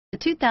The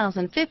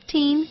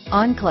 2015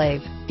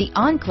 Enclave. The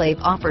Enclave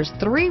offers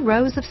 3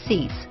 rows of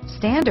seats,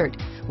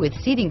 standard, with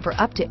seating for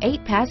up to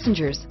 8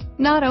 passengers.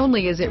 Not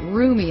only is it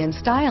roomy and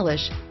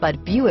stylish,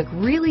 but Buick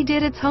really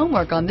did its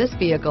homework on this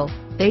vehicle.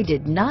 They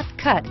did not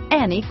cut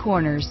any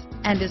corners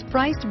and is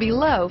priced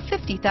below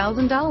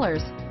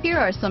 $50,000. Here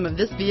are some of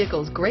this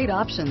vehicle's great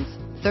options: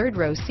 3rd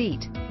row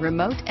seat,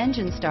 remote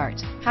engine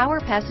start, power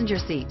passenger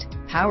seat,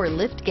 power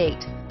lift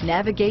gate,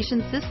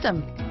 navigation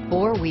system,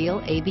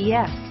 4-wheel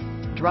ABS,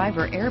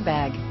 driver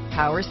airbag,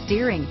 power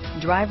steering,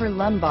 driver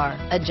lumbar,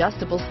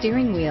 adjustable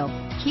steering wheel,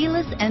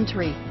 keyless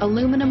entry,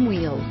 aluminum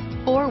wheels,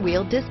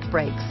 4-wheel disc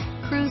brakes,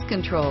 cruise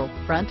control,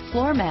 front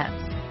floor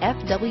mats,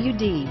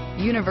 FWD,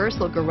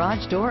 universal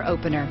garage door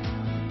opener,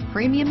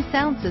 premium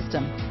sound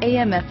system,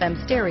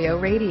 AM/FM stereo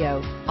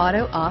radio,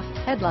 auto off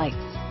headlights.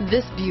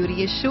 This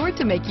beauty is sure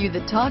to make you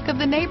the talk of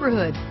the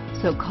neighborhood.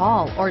 So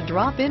call or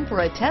drop in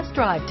for a test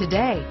drive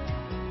today.